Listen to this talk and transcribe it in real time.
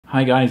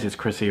Hi guys, it's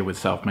Chris here with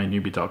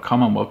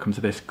selfmadenewbie.com and welcome to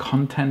this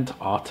Content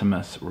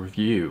Artemis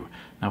review.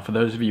 Now for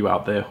those of you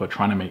out there who are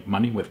trying to make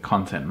money with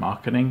content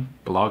marketing,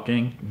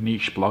 blogging,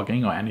 niche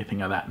blogging or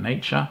anything of that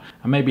nature,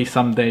 and maybe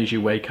some days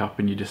you wake up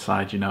and you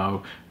decide,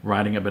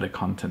 writing a bit of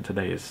content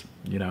today is,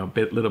 a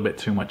little bit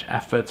too much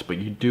effort, but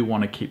you do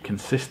want to keep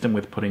consistent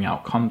with putting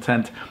out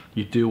content.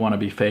 You do want to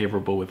be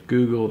favorable with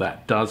Google.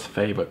 That does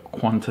favor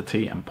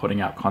quantity and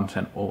putting out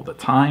content all the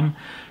time.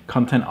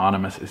 Content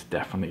Artemis is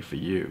definitely for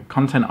you.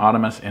 Content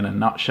Artemis in a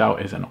nutshell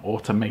is an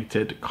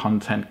automated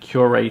content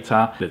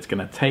curator that's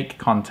going to take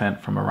content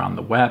from around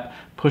the web,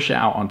 push it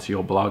out onto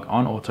your blog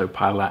on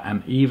autopilot,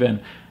 and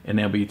even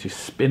enable you to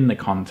spin the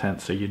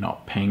content so you're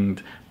not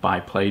pinged by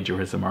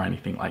plagiarism or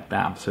anything like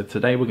that. So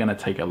today we're going to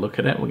take a look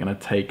at it. We're going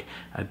to take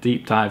a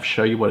deep dive,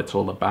 show you what it's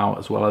all about.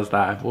 As well as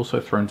that, I've also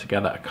thrown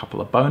together a couple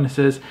of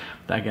bonuses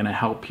that are going to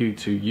help you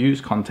to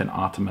use Content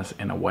Artemis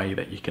in a way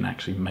that you can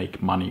actually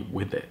make money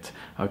with it.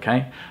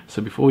 Okay,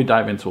 so before we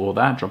dive into all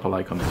that, drop a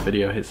like on this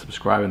video, hit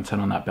subscribe and turn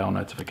on that bell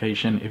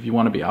notification if you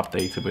want to be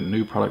updated with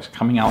new products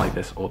coming out like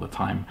this all the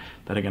time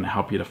that are going to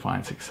help you to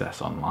find success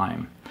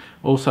online.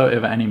 Also,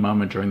 if at any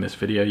moment during this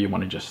video you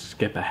want to just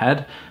skip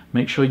ahead,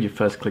 make sure you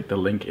first click the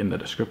link in the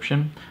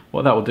description.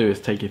 What that will do is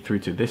take you through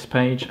to this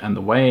page, and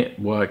the way it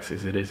works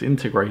is it is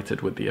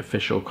integrated with the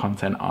official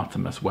Content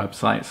Artemis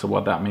website. So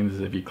what that means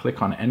is if you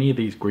click on any of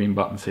these green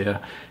buttons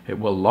here, it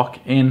will lock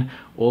in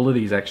all of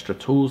these extra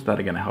tools that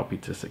are going to help you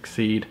to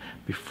succeed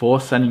before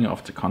sending it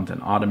off to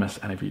Content Artemis.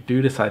 And if you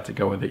do decide to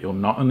go with it, you'll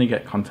not only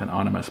get Content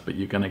Artemis, but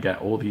you're going to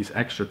get all these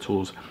extra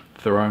tools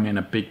thrown in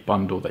a big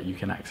bundle that you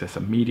can access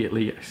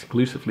immediately,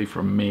 exclusively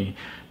from me,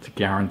 to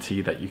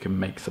guarantee that you can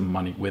make some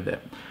money with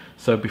it.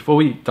 So before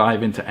we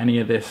dive into any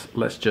of this,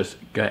 let's just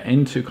get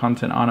into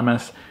Content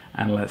Artemis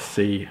and let's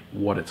see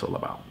what it's all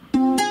about.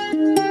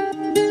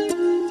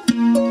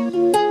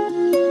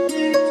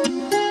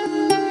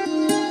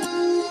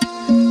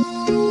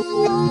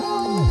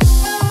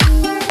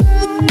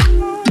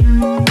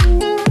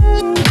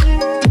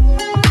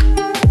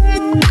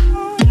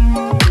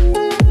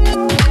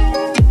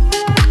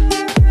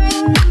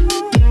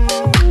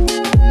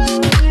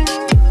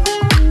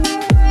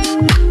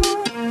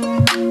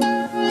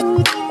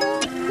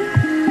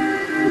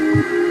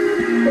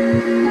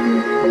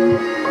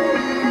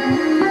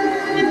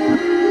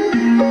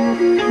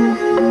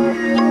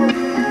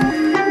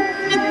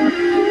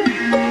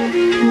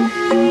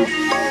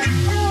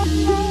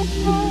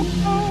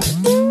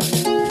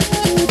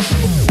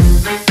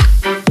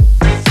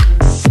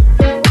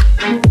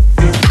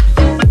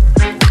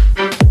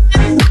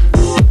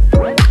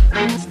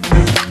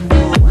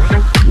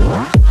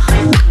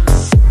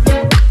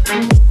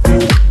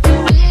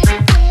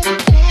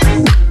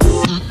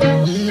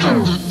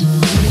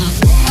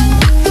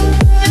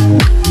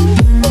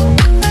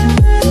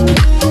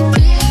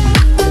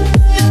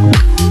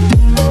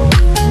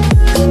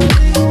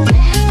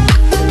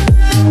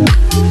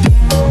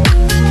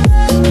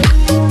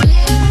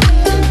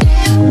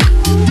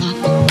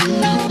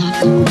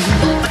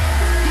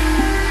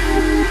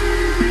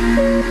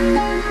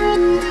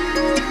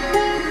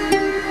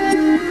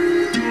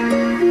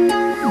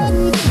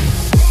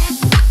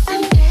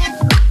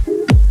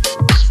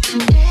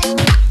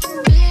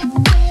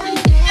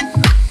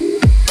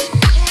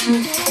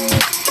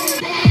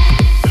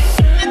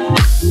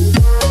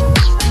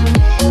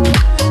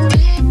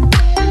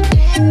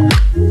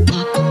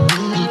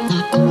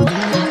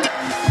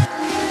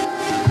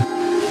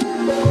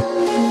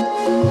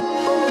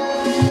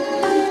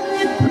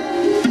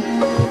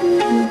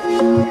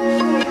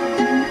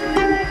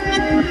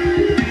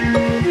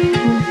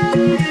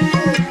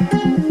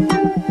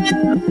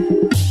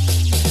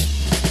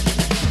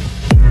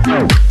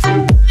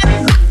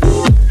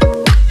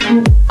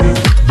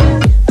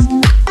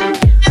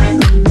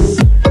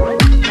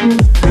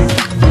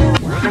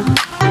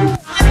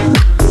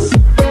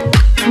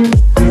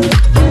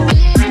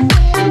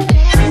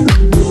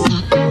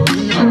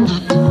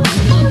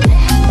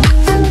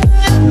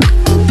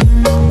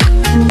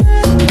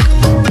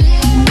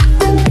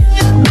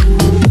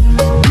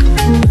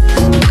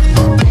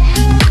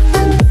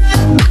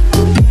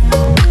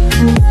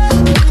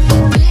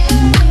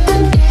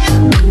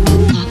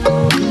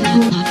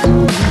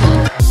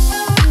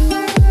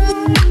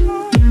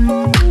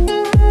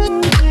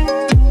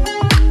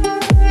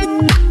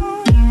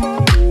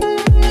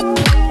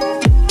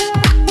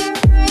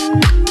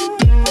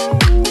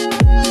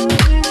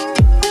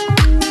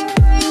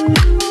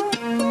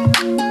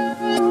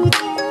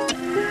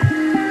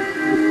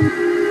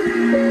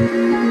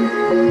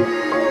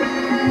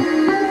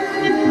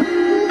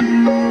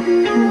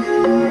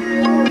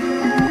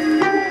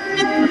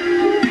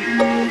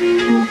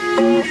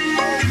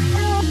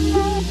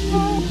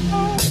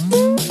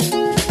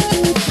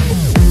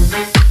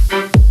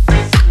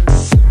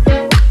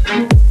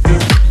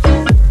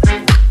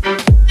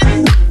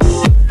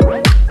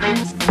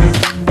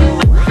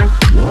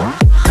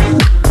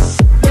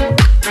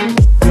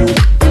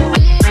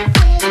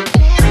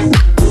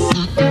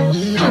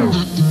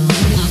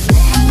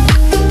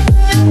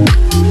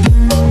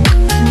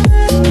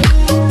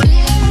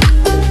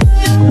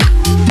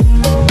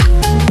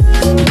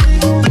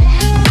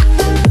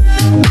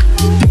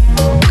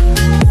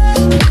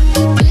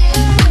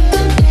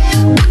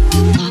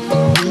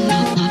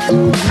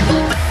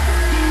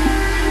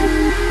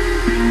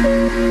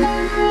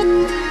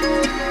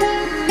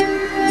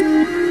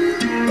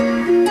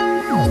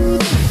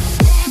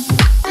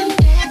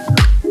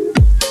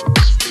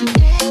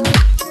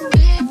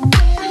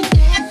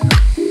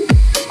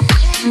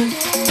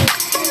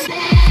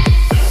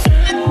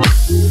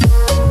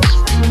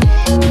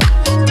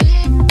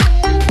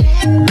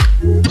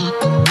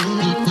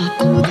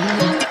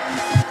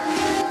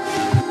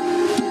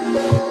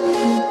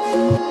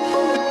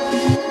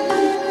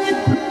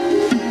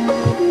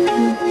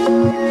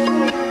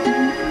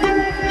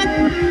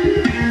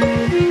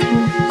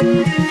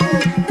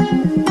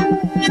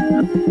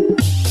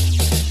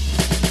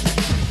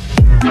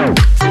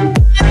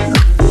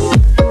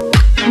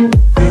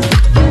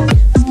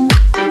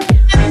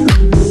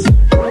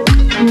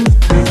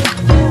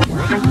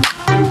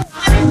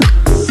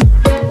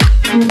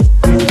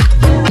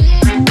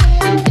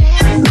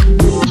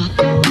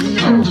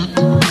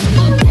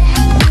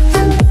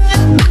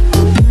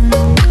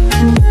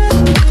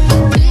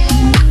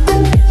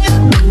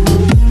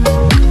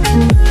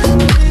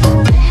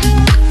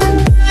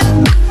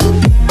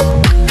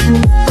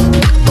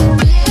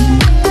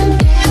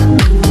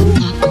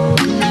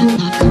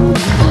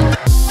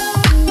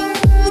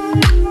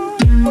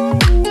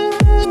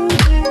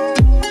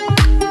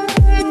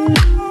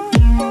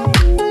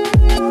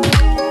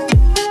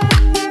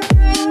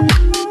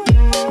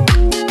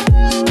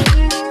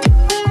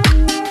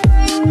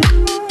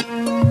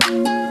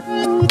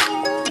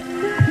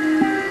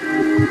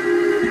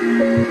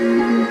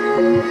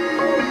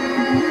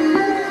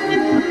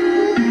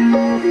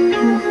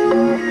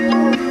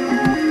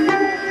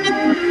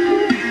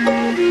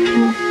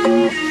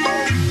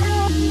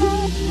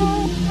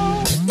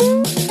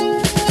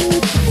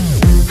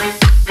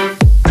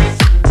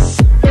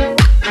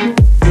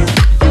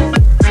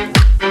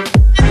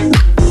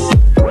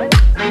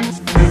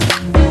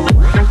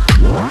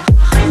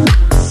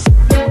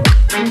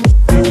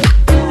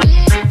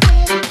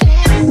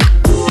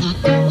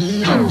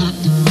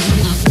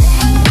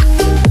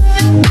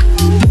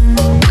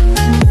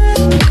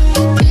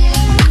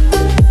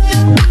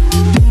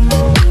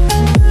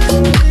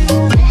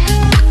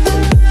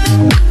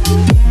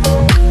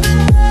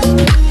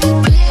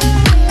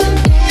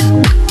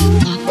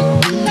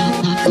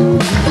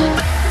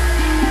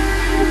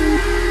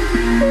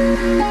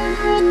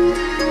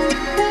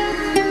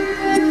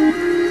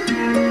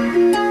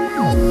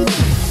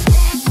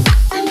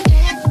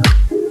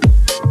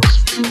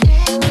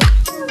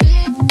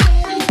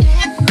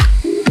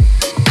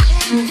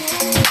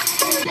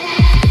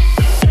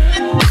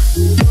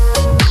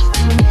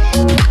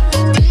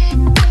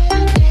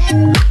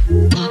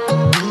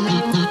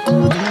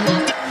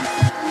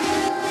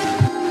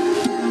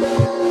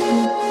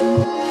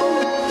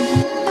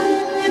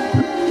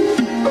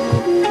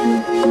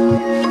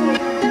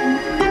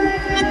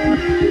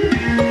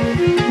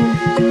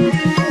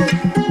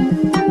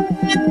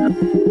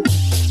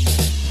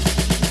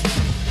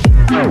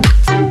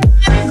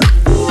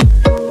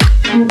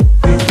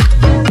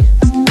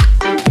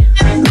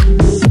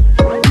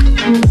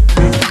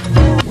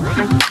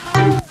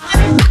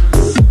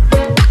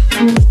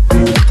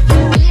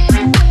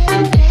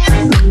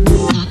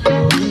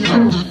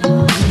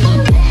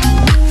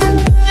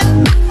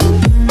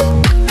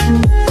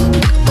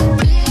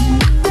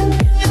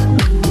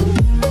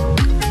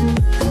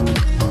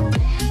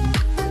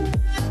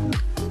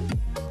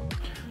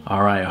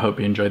 All right, I hope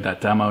you enjoyed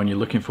that demo and you're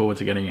looking forward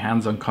to getting your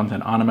hands on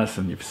Content Animus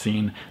and you've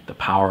seen the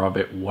power of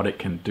it, what it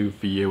can do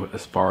for you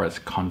as far as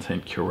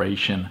content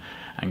curation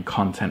and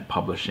content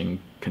publishing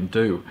can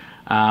do.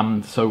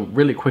 So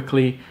really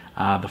quickly,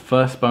 the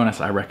first bonus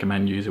I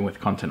recommend using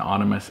with Content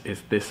Animus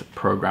is this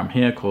program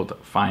here called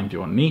Find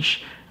Your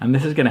Niche. And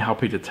this is going to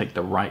help you to take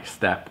the right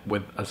step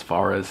with as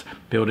far as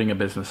building a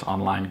business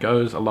online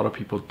goes. A lot of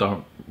people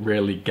don't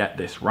really get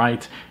this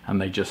right and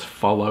they just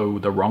follow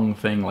the wrong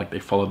thing. Like they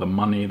follow the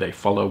money, they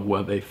follow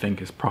where they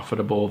think is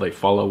profitable, they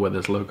follow where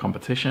there's low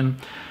competition.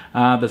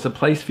 There's a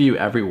place for you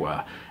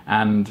everywhere,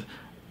 and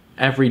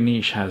every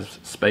niche has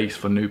space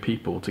for new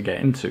people to get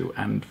into.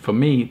 And for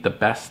me, the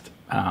best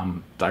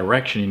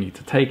direction you need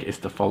to take is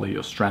to follow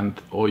your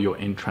strength or your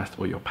interest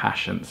or your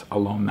passions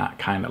along that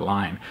kind of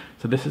line.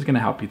 So this is going to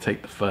help you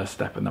take the first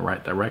step in the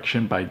right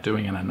direction by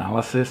doing an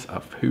analysis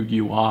of who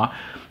you are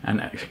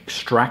and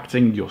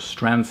extracting your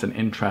strengths and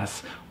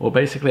interests, or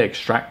basically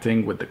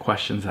extracting with the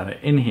questions that are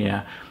in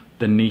here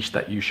the niche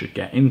that you should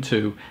get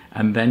into.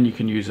 And then you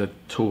can use a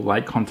tool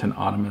like Content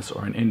Artemis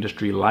or an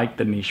industry like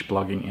the niche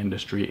blogging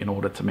industry in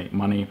order to make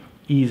money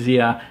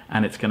easier,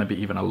 and it's going to be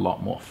even a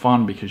lot more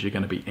fun because you're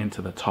going to be into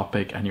the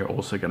topic and you're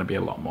also going to be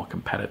a lot more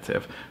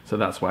competitive. So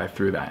that's why I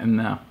threw that in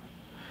there.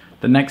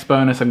 The next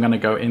bonus I'm going to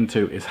go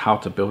into is how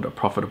to build a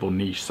profitable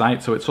niche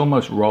site. So it's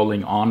almost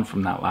rolling on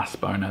from that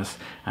last bonus,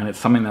 and it's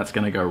something that's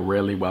going to go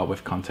really well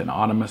with Content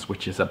Artemis,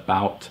 which is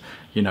about,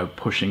 you know,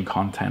 pushing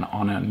content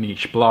on a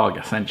niche blog.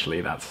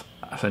 Essentially, that's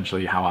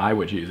essentially how I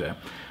would use it.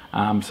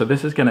 So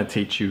this is going to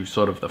teach you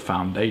sort of the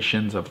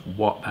foundations of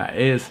what that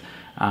is.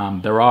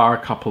 There are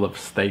a couple of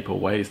staple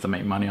ways to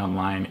make money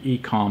online: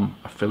 e-com,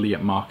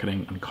 affiliate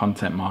marketing, and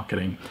content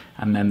marketing.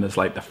 And then there's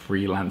like the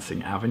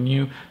freelancing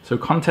avenue. So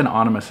Content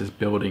Artemis is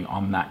building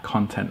on that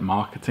content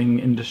marketing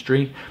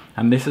industry.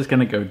 And this is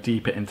going to go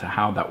deeper into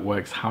how that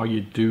works, how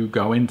you do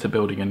go into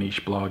building a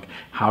niche blog,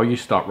 how you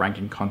start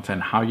ranking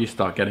content, how you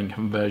start getting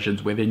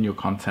conversions within your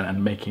content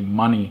and making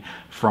money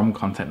from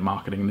content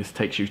marketing. This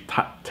takes you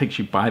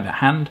by the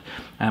hand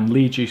and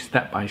leads you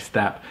step by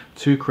step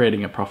to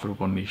creating a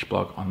profitable niche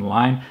blog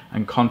online.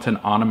 And Content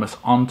Artemis,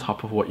 on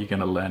top of what you're going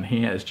to learn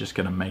here, is just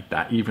going to make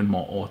that even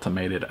more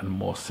automated and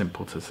more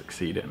simple to succeed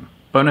in.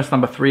 Bonus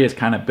number 3 is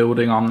kind of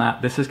building on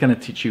that. This is going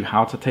to teach you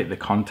how to take the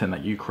content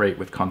that you create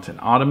with Content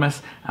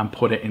Artemis and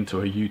put it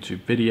into a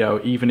YouTube video,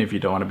 even if you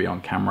don't want to be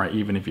on camera,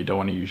 even if you don't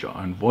want to use your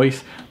own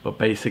voice. But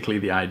basically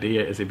the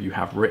idea is if you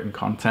have written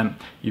content,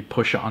 you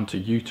push it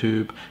onto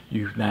YouTube,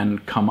 you then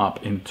come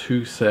up in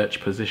 2 search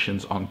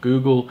positions on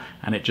Google,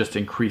 and it just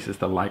increases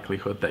the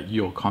likelihood that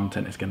your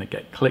content is going to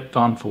get clicked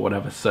on for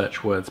whatever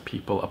search words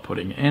people are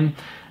putting in.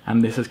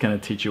 And this is going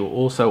to teach you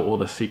also all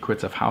the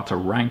secrets of how to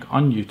rank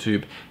on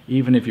YouTube,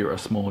 even if you're a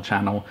small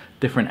channel,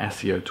 different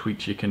SEO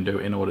tweaks you can do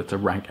in order to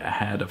rank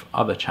ahead of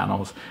other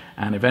channels.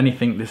 And if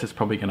anything, this is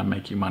probably going to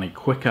make you money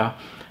quicker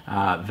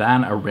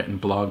than a written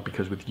blog,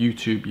 because with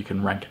YouTube you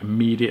can rank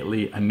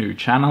immediately a new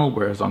channel,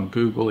 whereas on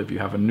Google, if you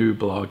have a new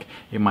blog,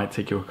 it might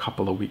take you a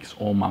couple of weeks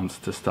or months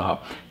to start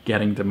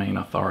getting domain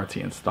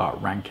authority and start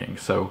ranking.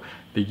 So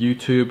the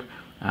YouTube,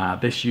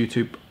 this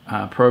YouTube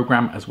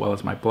program, as well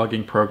as my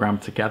blogging program,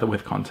 together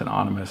with Content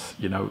Artemis,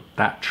 you know,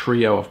 that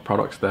trio of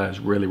products there is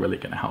really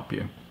going to help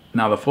you.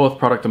 Now, the 4th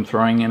product I'm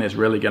throwing in is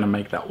really going to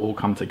make that all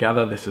come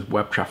together. This is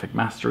Web Traffic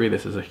Mastery.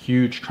 This is a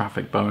huge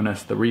traffic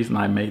bonus. The reason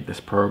I made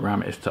this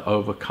program is to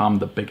overcome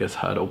the biggest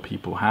hurdle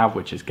people have,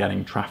 which is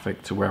getting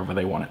traffic to wherever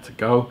they want it to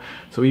go.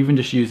 So even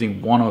just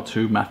using 1 or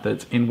 2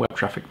 methods in Web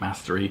Traffic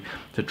Mastery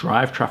to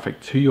drive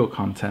traffic to your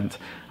content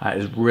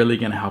is really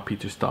going to help you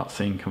to start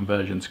seeing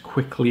conversions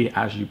quickly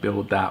as you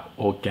build that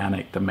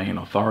organic domain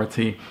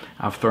authority.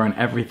 I've thrown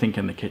everything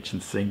in the kitchen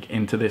sink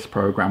into this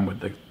program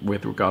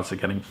with regards to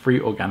getting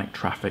free organic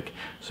traffic.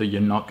 So you're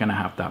not going to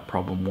have that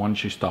problem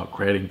once you start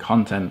creating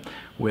content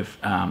with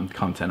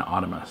Content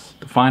Artemis.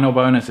 The final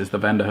bonus is the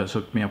vendor has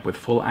hooked me up with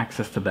full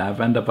access to their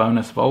vendor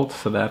bonus vault.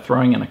 So they're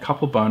throwing in a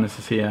couple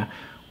bonuses here.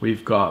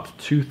 We've got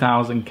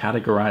 2,000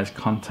 categorized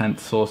content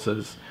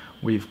sources.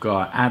 We've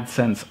got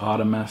AdSense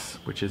Artemis,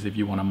 which is if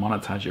you want to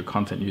monetize your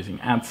content using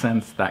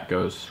AdSense, that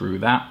goes through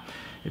that.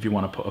 If you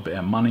want to put a bit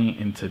of money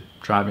into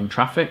driving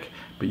traffic,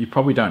 but you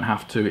probably don't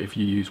have to if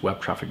you use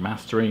Web Traffic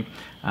Mastery.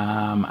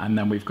 And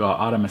then we've got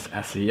Artemis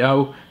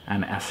SEO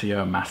and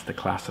SEO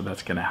Masterclass, so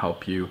that's going to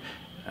help you.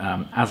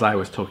 As I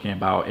was talking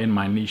about in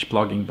my niche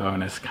blogging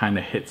bonus, kind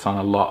of hits on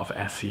a lot of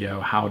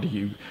SEO. How do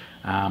you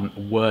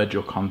word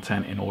your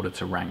content in order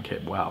to rank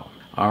it well?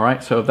 All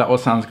right, so if that all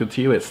sounds good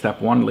to you, it's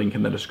step 1, link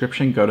in the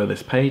description. Go to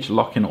this page,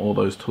 lock in all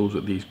those tools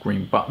with these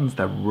green buttons.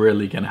 They're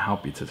really going to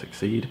help you to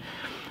succeed.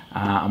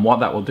 And what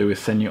that will do is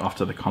send you off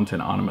to the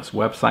Content Animus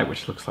website,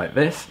 which looks like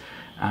this.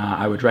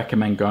 I would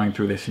recommend going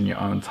through this in your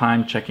own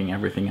time, checking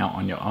everything out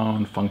on your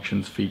own,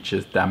 functions,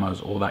 features, demos,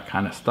 all that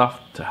kind of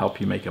stuff to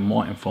help you make a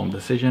more informed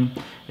decision.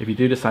 If you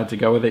do decide to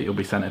go with it, you'll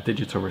be sent a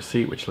digital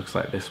receipt, which looks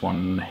like this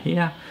one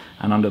here.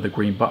 And under the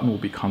green button will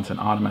be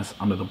Content Artemis.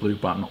 Under the blue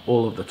button,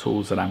 all of the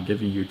tools that I'm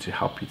giving you to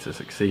help you to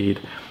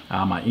succeed.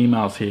 My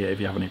email's here if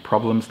you have any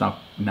problems.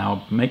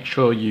 Now make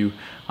sure you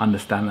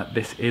understand that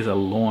this is a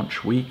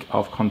launch week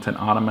of Content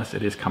Artemis.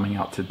 It is coming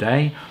out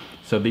today.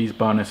 So these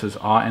bonuses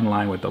are in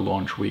line with the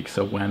launch week.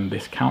 So when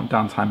this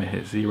countdown timer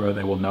hits 0,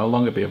 they will no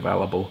longer be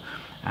available.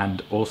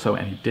 And also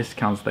any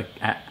discounts that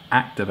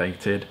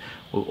activated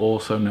will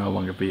also no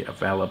longer be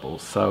available.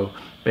 So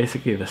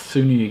basically, the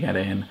sooner you get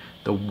in,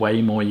 the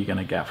way more you're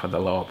gonna get for the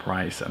lower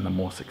price and the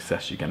more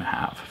success you're gonna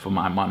have for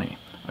my money,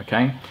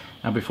 okay?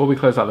 Now, before we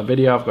close out the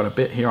video, I've got a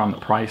bit here on the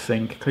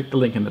pricing. Click the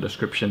link in the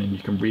description and you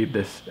can read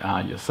this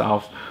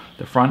yourself.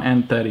 The front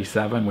end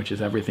 37, which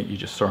is everything you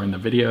just saw in the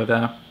video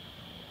there.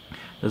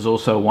 There's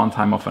also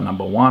one-time offer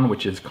number 1,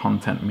 which is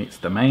content meets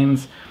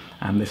domains.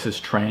 And this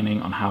is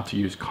training on how to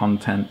use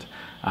content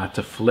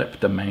to flip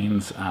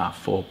domains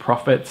for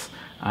profits.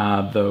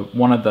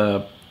 One of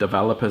the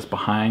developers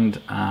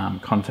behind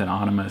Content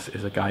Animus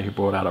is a guy who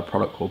brought out a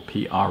product called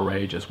PR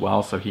Rage as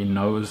well. So he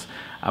knows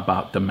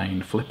about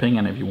domain flipping.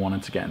 And if you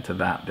wanted to get into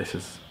that, this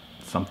is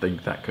something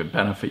that could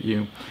benefit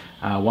you.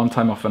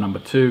 One-time offer number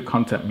 2,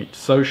 content meets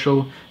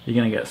social. You're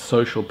going to get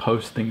social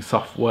posting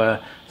software,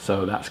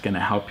 so that's going to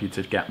help you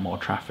to get more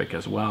traffic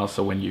as well.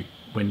 So when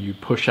you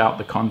push out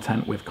the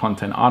content with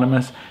Content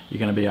Artemis, you're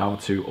going to be able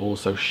to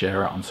also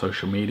share it on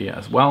social media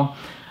as well.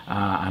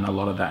 And a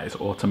lot of that is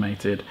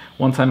automated.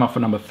 One-time offer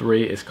number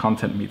 3 is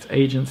content meets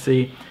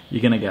agency.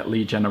 You're going to get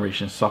lead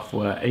generation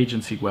software,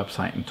 agency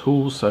website, and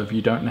tools. So if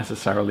you don't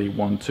necessarily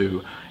want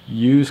to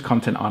use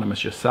Content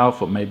Artemis yourself,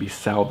 but maybe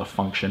sell the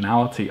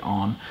functionality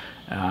on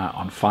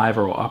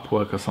Fiverr or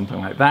Upwork or something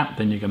like that,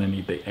 then you're going to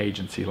need the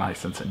agency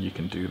license, and you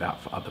can do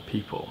that for other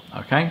people.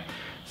 Okay,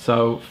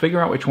 so figure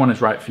out which one is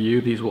right for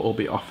you. These will all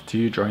be offered to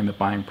you during the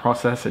buying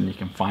process, and you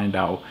can find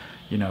out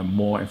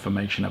more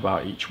information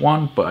about each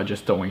one, but I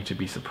just don't want you to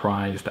be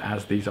surprised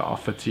as these are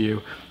offered to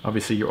you.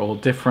 Obviously, you're all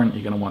different.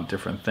 You're going to want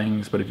different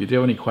things, but if you do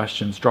have any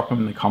questions, drop them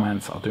in the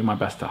comments. I'll do my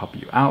best to help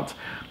you out.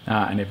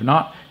 And if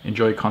not,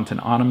 enjoy Content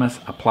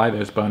Artemis, apply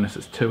those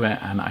bonuses to it,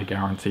 and I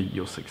guarantee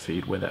you'll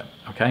succeed with it.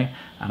 Okay,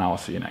 and I'll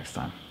see you next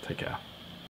time. Take care.